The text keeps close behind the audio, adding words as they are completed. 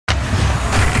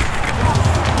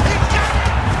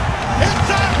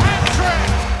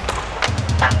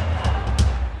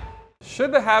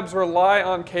Should the Habs rely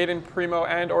on Caden Primo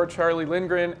and or Charlie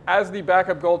Lindgren as the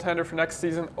backup goaltender for next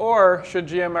season, or should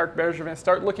GM Marc Bergevin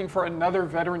start looking for another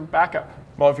veteran backup?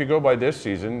 Well, if you go by this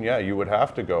season, yeah, you would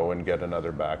have to go and get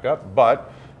another backup,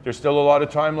 but there's still a lot of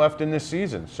time left in this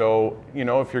season. So, you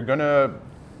know, if you're going to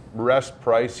rest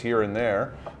Price here and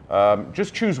there,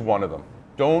 just choose one of them.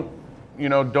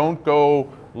 Don't go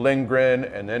Lindgren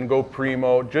and then go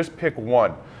Primo. Just pick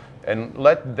one and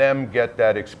let them get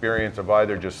that experience of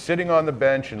either just sitting on the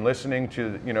bench and listening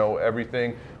to, you know,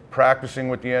 everything, practicing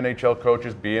with the NHL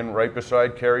coaches, being right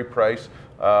beside Carey Price.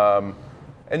 And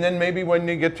then maybe when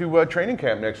you get to training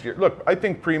camp next year, look, I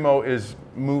think Primo is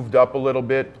moved up a little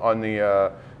bit on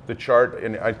the chart,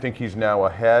 and I think he's now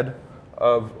ahead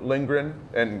of Lindgren,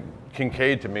 and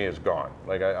Kincaid to me is gone.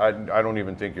 Like I don't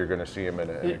even think you're going to see him in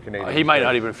a Canadian. He might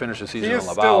not even finish the season in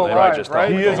Laval. Still alive,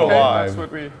 right? He is alive. That's what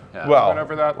we went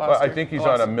over that last I think he's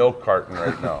on a milk carton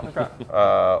right now,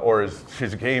 okay. Or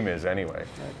his game is anyway. Okay.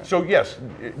 So yes,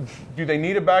 do they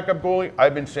need a backup goalie?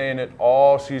 I've been saying it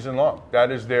all season long.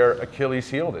 That is their Achilles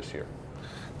heel this year.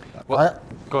 Well,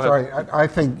 go ahead. Sorry, I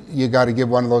think you got to give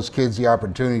one of those kids the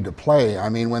opportunity to play. I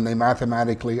mean, when they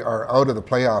mathematically are out of the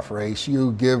playoff race,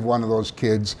 you give one of those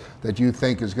kids that you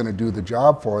think is going to do the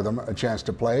job for them a chance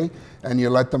to play, and you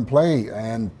let them play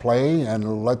and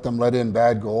let them let in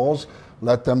bad goals,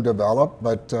 let them develop,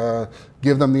 but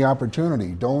give them the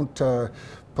opportunity. Don't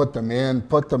put them in,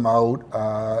 put them out.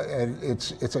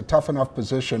 It's a tough enough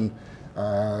position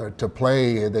to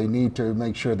play. They need to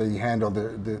make sure they handle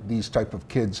these type of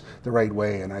kids the right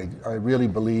way, and I really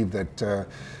believe that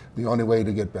the only way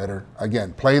to get better,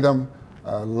 again, play them,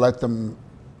 let them,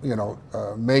 you know,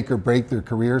 make or break their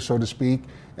career, so to speak,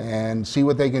 and see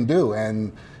what they can do.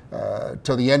 And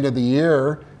till the end of the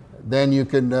year, then you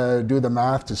can do the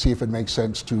math to see if it makes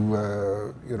sense to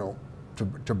you know,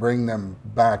 to bring them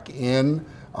back in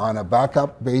on a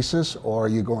backup basis, or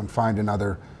you go and find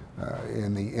another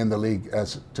in the league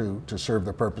as to serve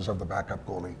the purpose of the backup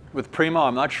goalie. With Primo,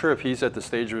 I'm not sure if he's at the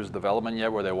stage of his development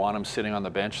yet where they want him sitting on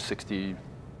the bench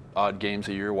 60-odd games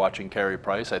a year watching Carey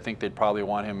Price. I think they'd probably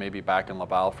want him maybe back in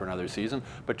Laval for another season.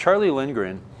 But Charlie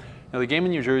Lindgren, now the game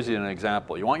in New Jersey is an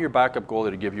example. You want your backup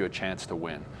goalie to give you a chance to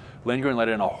win. Lindgren let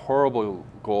in a horrible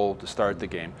goal to start the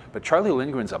game, but Charlie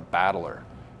Lindgren's a battler.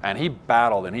 And he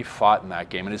battled and he fought in that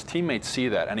game, and his teammates see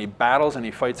that. And he battles and he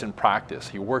fights in practice.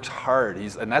 He works hard.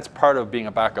 And that's part of being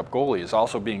a backup goalie, is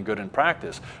also being good in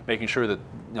practice, making sure that,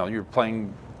 you know, you're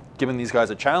playing, giving these guys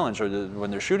a challenge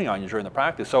when they're shooting on you during the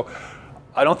practice. So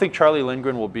I don't think Charlie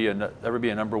Lindgren will ever be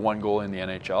a #1 goalie in the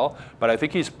NHL, but I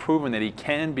think he's proven that he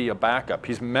can be a backup.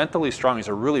 He's mentally strong. He's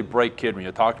a really bright kid. When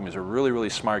you talk to him, he's a really, really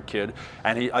smart kid.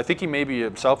 And I think he maybe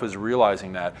himself is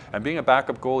realizing that. And being a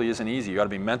backup goalie isn't easy. You got to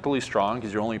be mentally strong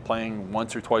because you're only playing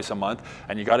once or twice a month,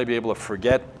 and you got to be able to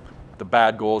forget the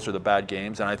bad goals or the bad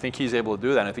games, and I think he's able to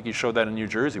do that. And I think he showed that in New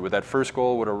Jersey. With that first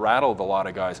goal, would have rattled a lot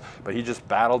of guys, but he just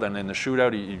battled, and in the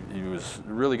shootout, he was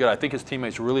really good. I think his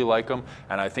teammates really like him,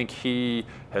 and I think he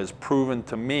has proven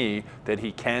to me that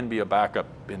he can be a backup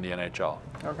in the NHL.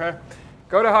 Okay.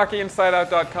 Go to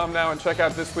hockeyinsideout.com now and check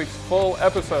out this week's full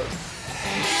episode.